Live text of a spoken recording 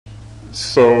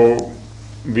So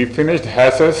we finished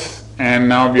hashes, and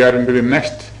now we are into the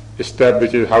next step,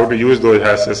 which is how to use those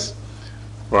hashes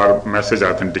for message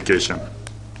authentication.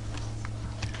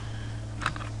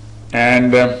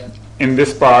 And in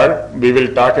this part, we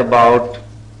will talk about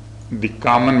the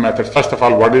common methods. First of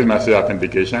all, what is message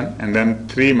authentication? And then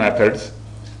three methods: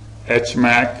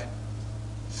 HMAC,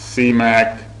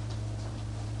 CMAC,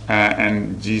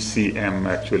 and GCM.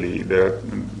 Actually,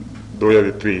 those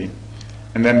are the three.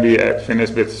 And then we finish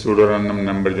with pseudorandom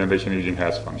number generation using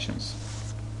hash functions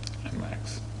and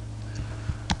max.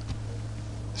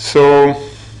 So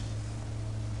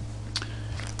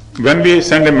when we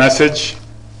send a message,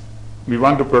 we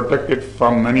want to protect it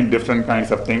from many different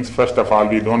kinds of things. First of all,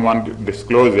 we don't want to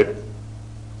disclose it,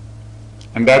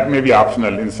 and that may be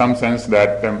optional in some sense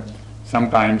that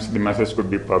sometimes the message could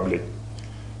be public.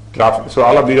 So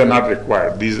all of these are not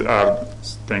required. These are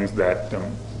things that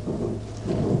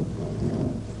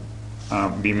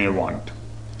we may want.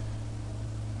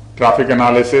 Traffic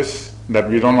analysis, that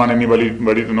we don't want anybody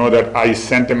to know that I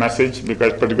sent a message,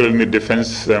 because particularly in the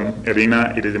defense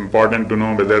arena, it is important to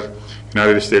know whether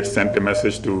United States sent a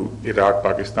message to Iraq,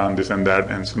 Pakistan, this and that,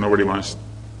 and so nobody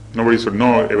should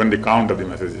know even the count of the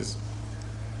messages.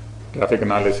 Traffic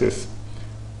analysis.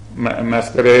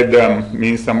 Masquerade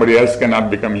means somebody else cannot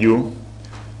become you.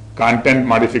 Content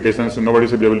modification, so nobody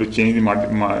should be able to change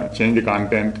the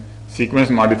content. Sequence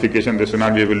modification, they should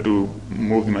not be able to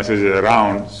move the messages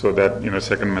around so that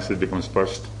second message becomes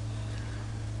first.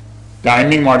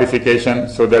 Timing modification,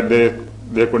 so that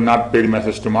they could not pay the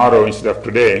message tomorrow instead of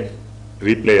today.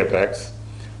 Replay attacks.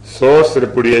 Source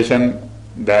repudiation,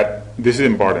 that this is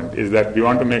important, is that we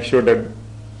want to make sure that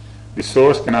the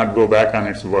source cannot go back on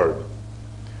its word.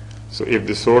 So if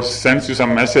the source sends you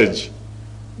some message,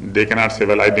 they cannot say,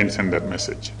 well, I didn't send that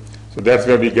message. So that's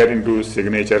where we get into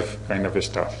signature kind of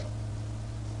stuff.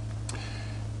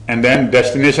 And then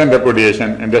destination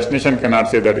repudiation, and destination cannot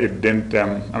say that it didn't,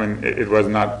 it was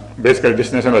not, basically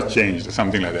destination was changed,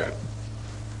 something like that.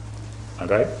 All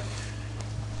right?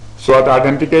 So the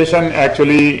authentication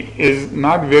actually is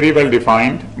not very well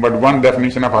defined, but one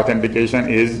definition of authentication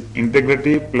is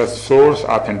integrity plus source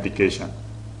authentication.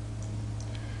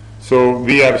 So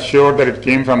we are sure that it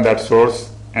came from that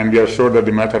source, and we are sure that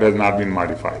the method has not been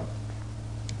modified.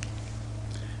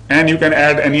 And you can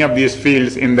add any of these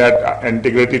fields in that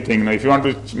integrity thing. Now, if you want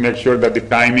to make sure that the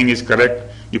timing is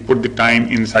correct, you put the time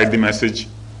inside the message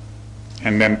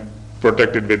and then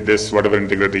protect it with this, whatever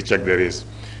integrity check there is.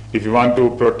 If you want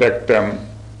to protect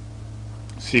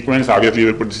sequence, obviously you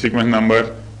will put the sequence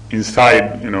number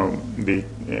inside,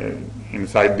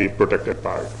 inside the protected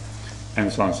part,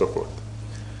 and so on and so forth.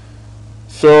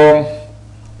 So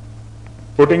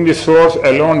putting the source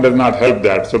alone does not help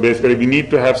that. So basically we need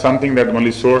to have something that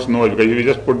only source knows, because if you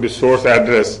just put the source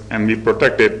address and we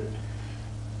protect it,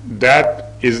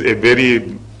 that is a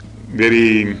very,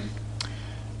 very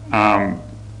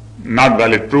not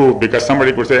valid proof, because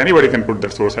somebody could say anybody can put the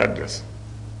source address,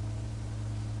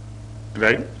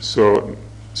 right? So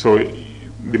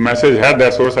the message had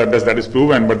that source address, that is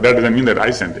proven, but that doesn't mean that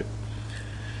I sent it.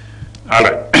 All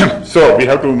right. So we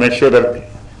have to make sure that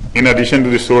in addition to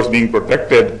the source being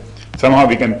protected, somehow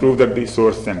we can prove that the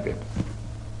source sent it.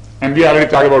 And we already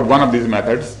talked about one of these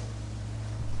methods.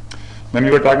 When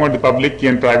we were talking about the public key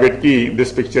and private key,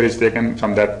 this picture is taken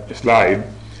from that slide,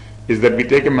 is that we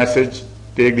take a message,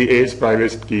 take the A's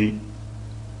private key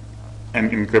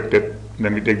and encrypt it,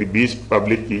 then we take the B's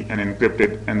public key and encrypt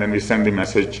it, and then we send the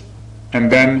message. And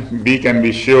then B can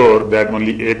be sure that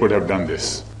only A could have done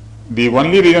this. The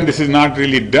only reason this is not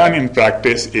really done in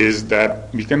practice is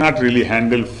that we cannot really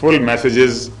handle full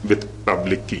messages with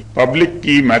public key. Public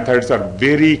key methods are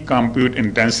very compute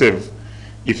intensive.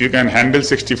 If you can handle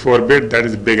 64-bit, that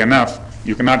is big enough.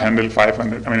 You cannot handle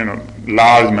 500,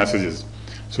 large messages.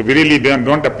 So we really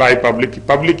don't apply public key.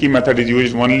 Public key method is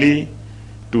used only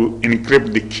to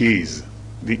encrypt the keys,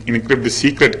 encrypt the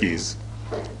secret keys,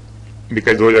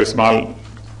 because those are small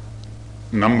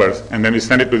numbers, and then we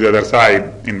send it to the other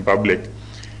side in public,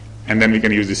 and then we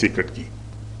can use the secret key.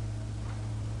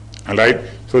 All right?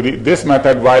 So this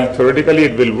method, while theoretically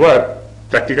it will work,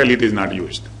 practically it is not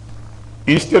used.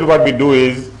 Instead, what we do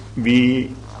is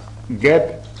we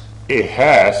get a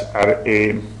hash or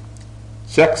a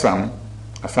checksum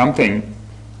or something,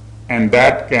 and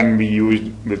that can be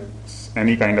used with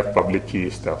any kind of public key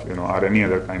stuff, or any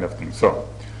other kind of thing. So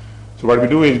what we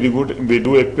do is we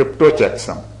do a crypto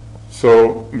checksum.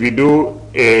 So we do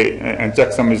and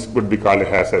checksum could be called a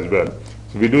hash as well.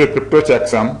 So we do a crypto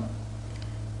checksum,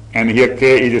 and here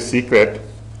K is a secret.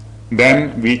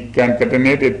 Then we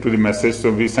concatenate it to the message.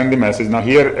 So we send the message. Now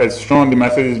here, as shown, the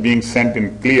message is being sent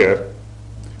in clear.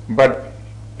 but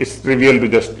it's trivial to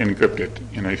just encrypt it,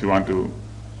 if you want to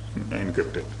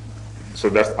encrypt it. So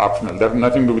that's optional. That has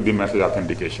nothing to do with the message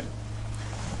authentication.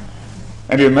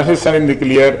 And your message sent in the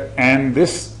clear, and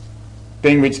this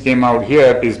thing which came out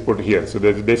here is put here. So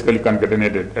that's basically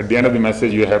concatenated. At the end of the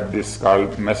message, you have this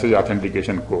called message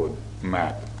authentication code,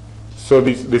 MAC. So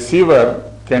the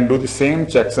receiver can do the same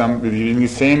checksum using the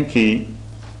same key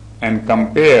and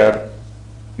compare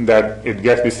that it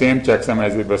gets the same checksum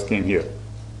as it was came here.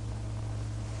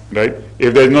 Right?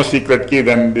 If there is no secret key,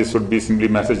 then this would be simply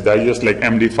message digest like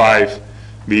MD5.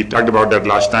 We talked about that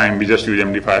last time. We just use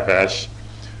MD5 hash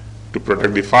to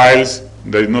protect the files.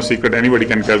 There is no secret. Anybody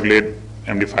can calculate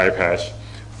MD5 hash.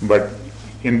 But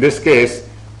in this case,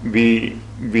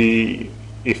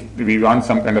 if we want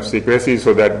some kind of secrecy,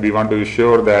 so that we want to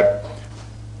ensure that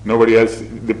nobody else.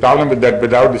 The problem with that,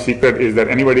 without the secret, is that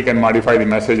anybody can modify the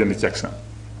message and the checksum.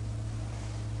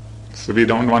 So we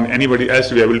don't want anybody else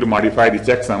to be able to modify the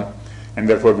checksum, and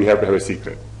therefore we have to have a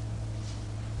secret.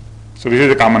 So this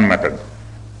is a common method.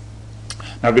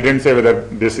 Now we didn't say whether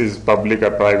this is public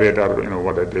or private or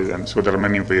what it is, and so there are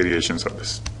many variations of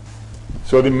this.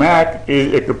 So the MAC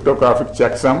is a cryptographic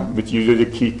checksum which uses a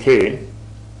key K,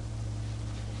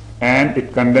 and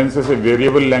it condenses a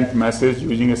variable length message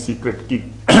using a secret key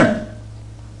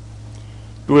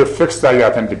to a fixed size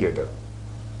authenticator.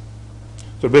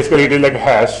 So basically it is like a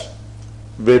hash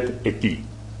with a key.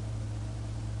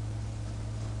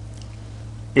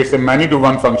 It's a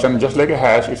many-to-one function, just like a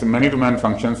hash. It's a many-to-many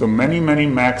function. So many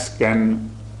messages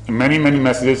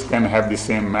can have the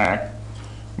same MAC,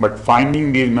 but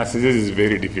finding these messages is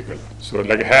very difficult. So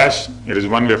like a hash, it is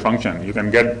one-way function. You can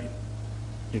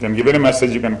give it a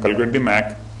message, you can calculate the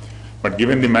MAC, but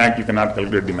given the MAC, you cannot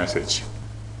calculate the message.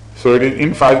 So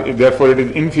therefore it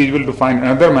is infeasible to find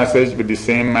another message with the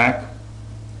same MAC,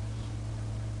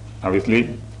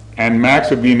 obviously, and MACs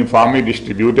would be uniformly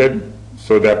distributed,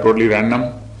 so they are totally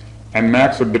random, and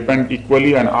MACs would depend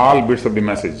equally on all bits of the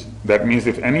message. That means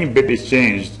if any bit is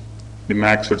changed, the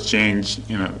MACs would change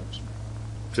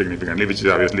significantly, which is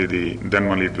obviously then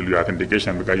only it will be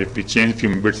authentication, because if we change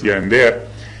few bits here and there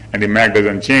and the MAC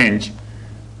doesn't change,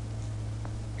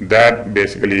 that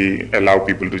basically allow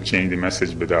people to change the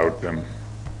message without them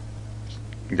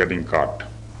getting caught.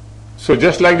 So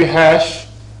just like the hash,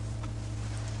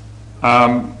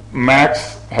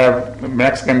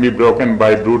 MACs can be broken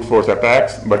by brute force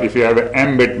attacks, but if you have an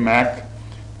m-bit MAC,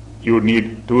 you would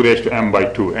need 2 raised to m by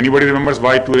 2. Anybody remembers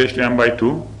why 2 raised to m by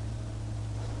 2?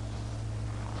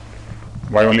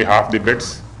 Why only half the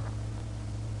bits?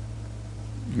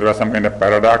 There was some kind of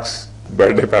paradox,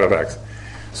 birthday paradox.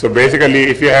 So basically,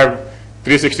 if you have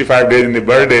 365 days in the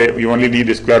birthday, you only need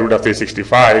the square root of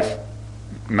 365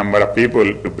 number of people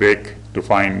to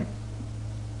find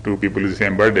 2 people with the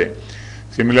same birthday.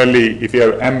 Similarly, if you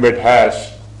have m-bit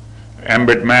hash,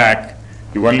 m-bit MAC,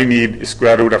 you only need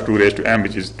square root of 2 raised to m,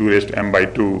 which is 2 raised to m by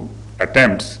 2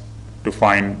 attempts to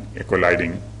find a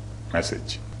colliding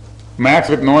message. MACs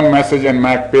with known message and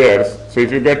MAC pairs. So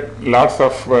if you get lots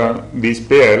of these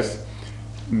pairs,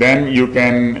 then you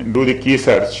can do the key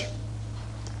search.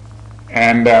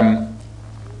 And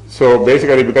so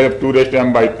basically, because of 2 raised to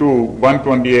m by 2,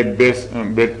 128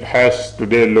 bit hash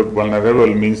today look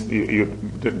vulnerable, means you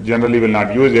generally will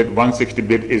not use it. 160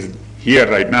 bit is here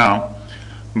right now,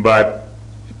 but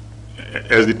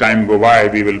as the time go by,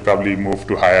 we will probably move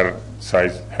to higher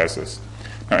size hashes.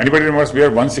 Now, anybody remembers where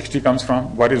 160 comes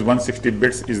from? What is 160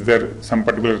 bits? Is there some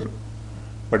particular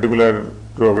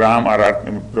program or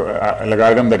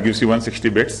algorithm that gives you 160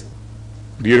 bits?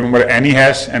 Do you remember any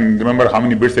hash and remember how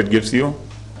many bits it gives you?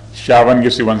 SHA-1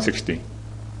 gives you 160,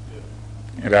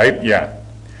 right? Yeah.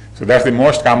 So that's the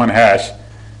most common hash,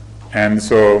 and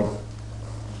so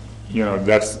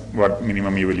that's what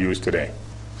minimum you will use today.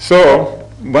 So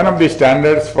one of the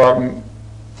standards for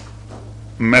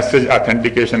message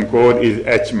authentication code is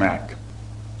HMAC.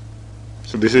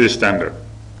 So this is a standard.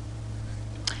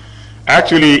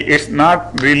 Actually, it's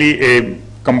not really a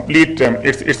complete term.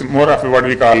 It's more of what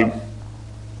we call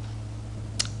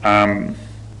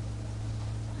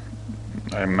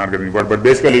I'm not getting the word, but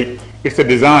basically it's a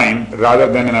design rather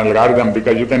than an algorithm,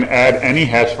 because you can add any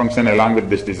hash function along with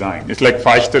this design. It's like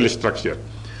Feistel structure.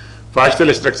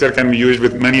 Feistel structure can be used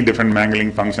with many different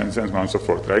mangling functions and so on and so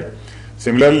forth, right?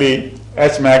 Similarly,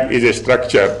 HMAC is a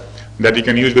structure that you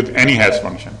can use with any hash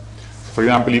function. For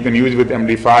example, you can use with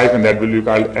MD5, and that will be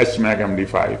called HMAC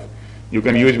MD5. You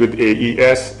can use with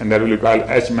AES, and that will be called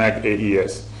HMAC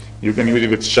AES. You can use it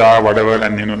with SHA, whatever,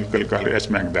 and you can call it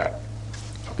HMAC that.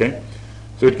 Okay?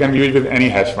 So it can be used with any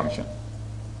hash function.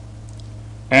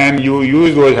 And you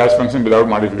use those hash functions without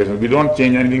modification. We don't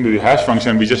change anything to the hash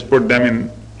function, we just put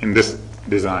them in this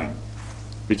design,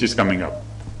 which is coming up.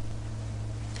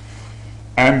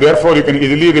 And therefore, you can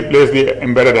easily replace the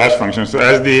embedded hash functions. So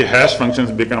as the hash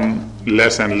functions become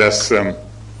less and less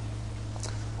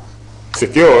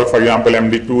secure, for example,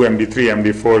 MD2, MD3,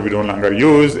 MD4 we no longer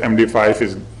use,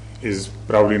 MD5 is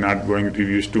probably not going to be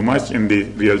used too much in the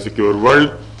real secure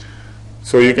world.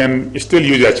 So you can still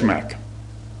use HMAC.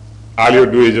 All you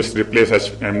do is just replace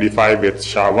MD5 with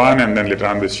SHA-1 and then later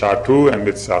on with SHA-2 and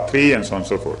with SHA-3 and so on and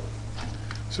so forth.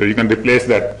 So you can replace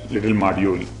that little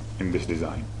module in this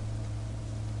design.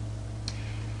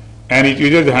 And it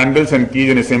uses handles and keys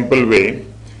in a simple way.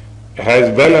 It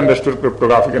has well understood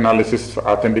cryptographic analysis for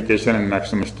authentication and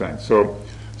maximum strength. So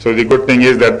the good thing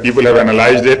is that people have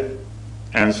analyzed it,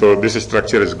 and so this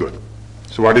structure is good.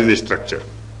 So what is the structure?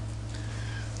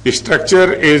 The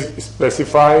structure is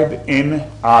specified in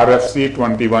RFC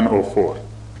 2104.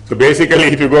 So basically,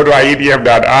 if you go to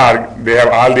ietf.org, they have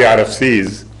all the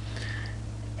RFCs.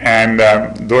 And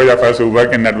those of us who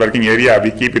work in networking area,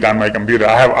 we keep it on my computer.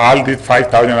 I have all the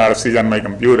 5,000 RFCs on my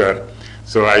computer,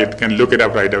 so I can look it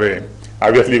up right away.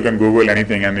 Obviously, you can Google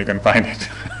anything and you can find it.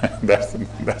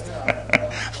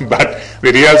 But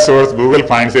the real source Google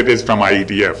finds it is from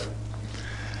IETF.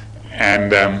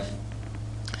 And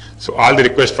so all the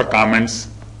requests for comments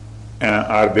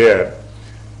are there.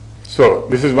 So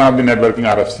this is one of the networking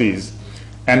RFCs.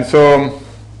 And so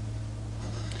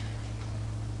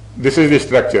this is the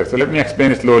structure. So let me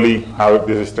explain slowly how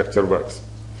this structure works.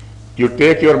 You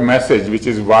take your message, which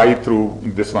is Y through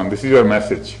this one. This is your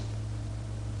message.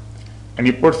 And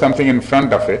you put something in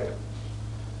front of it.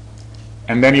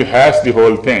 And then you hash the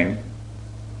whole thing.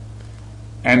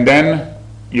 And then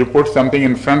you put something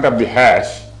in front of the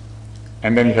hash.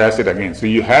 And then you hash it again. So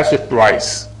you hash it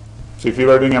twice. So if you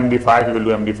were doing MD5, you will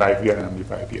do MD5 here and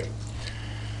MD5 here.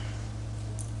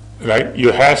 Right?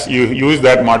 You use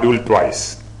that module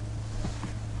twice.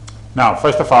 Now,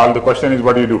 first of all, the question is,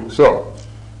 what do you do? So,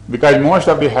 because most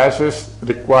of the hashes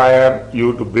require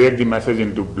you to break the message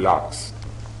into blocks.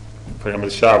 For example,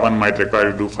 SHA-1 might require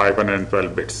you to do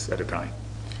 512 bits at a time.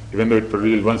 Even though it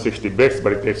produces 160 bits,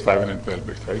 but it takes 512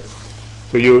 bits, right?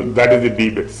 So that is the D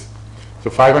bits. So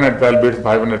 512 bits,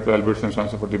 512 bits, and so on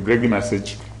and so forth. You break the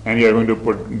message, and you are going to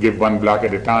give one block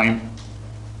at a time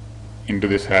into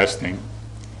this hash thing.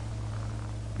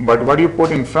 But what you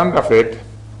put in front of it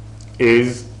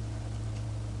is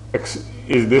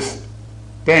this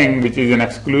thing which is an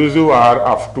exclusive OR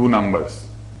of two numbers,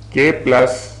 K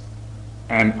plus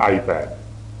and IPAD.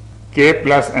 K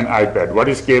plus and IPAD. What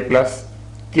is K plus?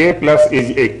 K plus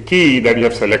is a key that you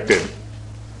have selected.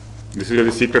 This is where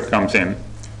the secret comes in.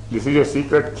 This is your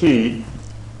secret key,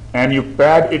 and you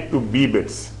pad it to B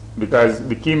bits, because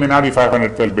the key may not be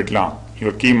 512 bit long.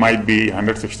 Your key might be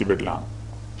 160 bit long.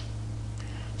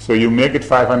 So you make it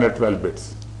 512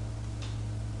 bits.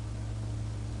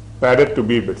 Padded to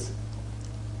B bits.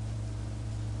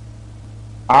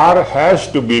 R hash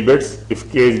to B bits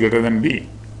if K is greater than B.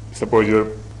 Suppose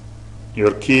your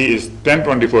key is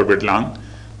 1024 bit long,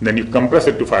 then you compress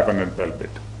it to 512 bit.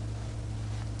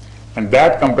 And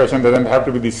that compression doesn't have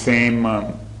to be the same,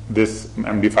 this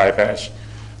MD5 hash.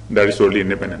 That is totally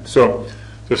independent. So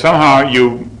somehow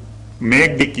you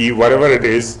make the key, whatever it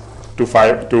is, to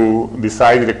the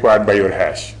size required by your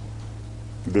hash,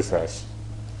 this hash,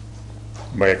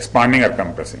 by expanding or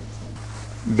compressing.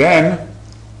 Then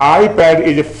IPAD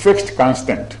is a fixed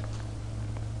constant.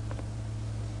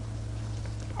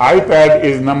 IPAD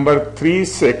is number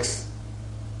 36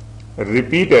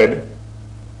 repeated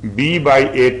B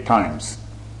by 8 times.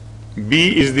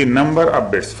 B is the number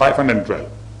of bits, 512.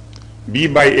 B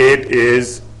by 8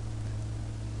 is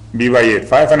B by 8.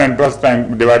 512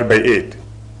 times divided by 8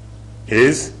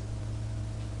 is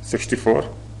 64.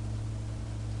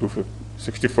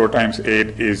 64 times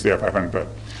 8 is 512.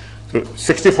 So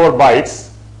 64 bytes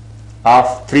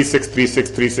of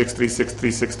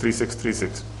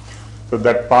 36363636363636. So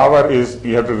that power is,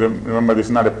 you have to remember, this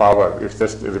is not a power, it's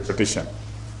just a repetition.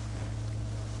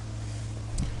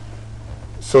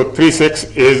 So 36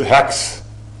 is hex.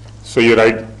 So you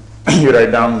write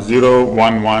down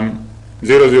 011,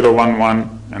 0011,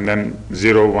 and then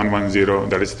 0110,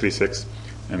 that is 36,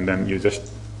 and then you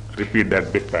just repeat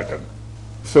that bit pattern.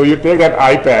 So you take that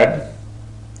IPAD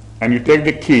and you take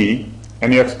the key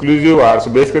and you exclusive OR. So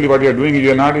basically what you are doing is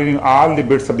you are not using all the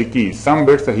bits of the key. Some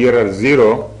bits here are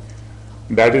 0,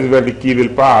 that is where the key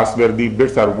will pass. Where the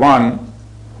bits are 1,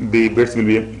 the bits will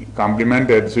be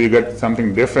complemented, so you get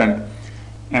something different.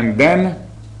 And then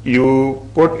you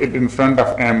put it in front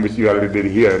of M, which you already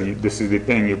did here. This is the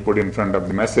thing you put in front of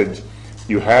the message.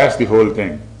 You hash the whole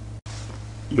thing.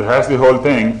 You hash the whole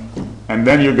thing, and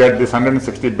then you get this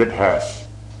 160-bit hash.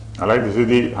 All right, this is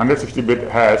the 160-bit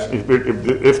hash. If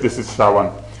this is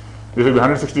SHA-1, this will be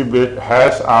 160-bit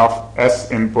hash of S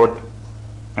input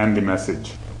and the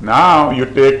message. Now you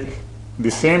take the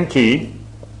same key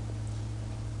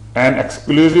and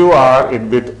exclusive OR it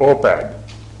with OPAD.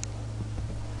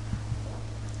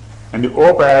 And the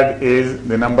OPAD is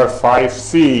the number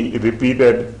 5C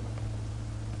repeated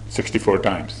 64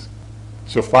 times.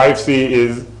 So 5C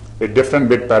is a different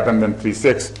bit pattern than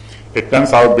 36. It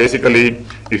turns out basically,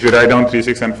 if you write down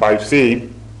 36 and 5C,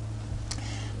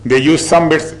 they use some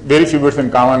bits, very few bits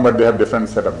in common, but they have different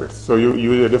set of bits. So you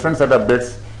use a different set of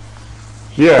bits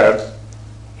here,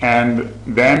 and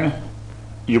then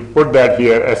you put that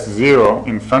here S0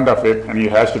 in front of it, and you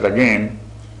hash it again,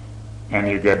 and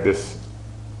you get this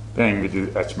thing which is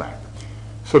HMAC.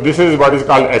 So this is what is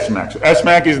called HMAC. So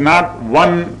HMAC is not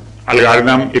one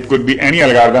algorithm, it could be any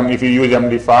algorithm. If you use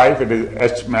MD5, it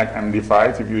is HMAC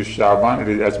MD5. If you use SHA-1, it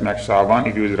is HMAC SHA-1.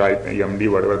 If you use write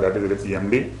EMD, whatever that is, it is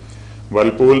EMD.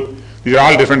 Whirlpool, these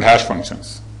are all different hash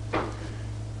functions.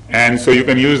 And so you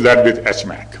can use that with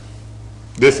HMAC.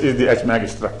 This is the HMAC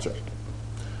structure.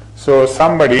 So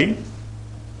somebody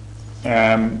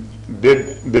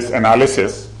did this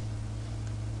analysis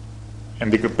in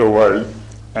the crypto world,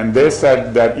 and they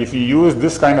said that if you use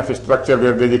this kind of a structure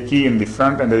where there's a key in the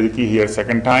front and there's a key here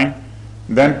second time,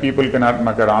 then people cannot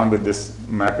muck around with this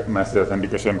message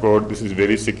authentication code. This is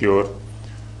very secure,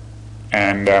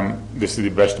 and this is the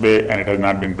best way, and it has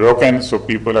not been broken, so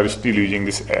people are still using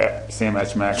this same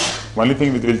HMAC. Only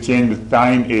thing which will change with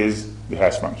time is the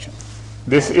hash function.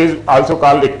 This is also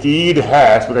called a keyed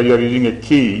hash because you are using a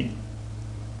key.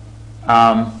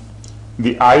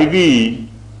 The IV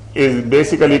is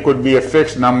basically could be a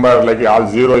fixed number like all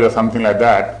zeros or something like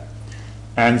that,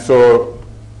 and so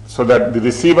that the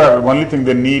receiver, only thing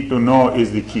they need to know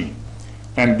is the key,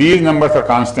 and these numbers are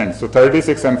constant. So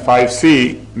 36 and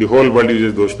 5C, the whole world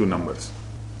uses those two numbers.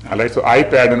 All right, so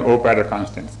IPAD and OPAD are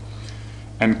constants,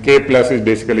 and K plus is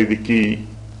basically the key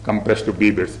compressed to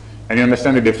B bits. And you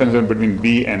understand the difference between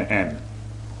B and N.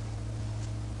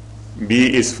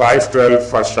 B is 512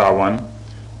 for SHA-1,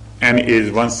 N is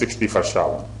 160 for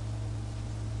SHA-1.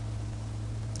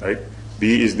 Right?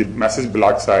 B is the message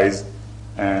block size,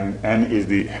 and N is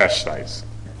the hash size.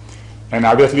 And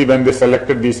obviously when they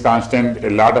selected these constants, a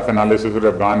lot of analysis would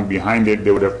have gone behind it. They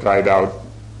would have tried out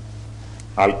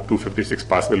all 256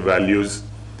 possible values,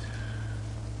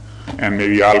 and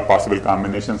maybe all possible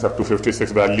combinations of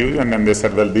 256 values, and then they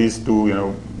said, well, these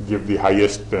two, give the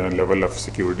highest level of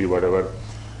security, whatever.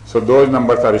 So those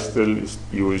numbers are still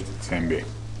used same way,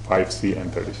 5C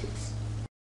and 36.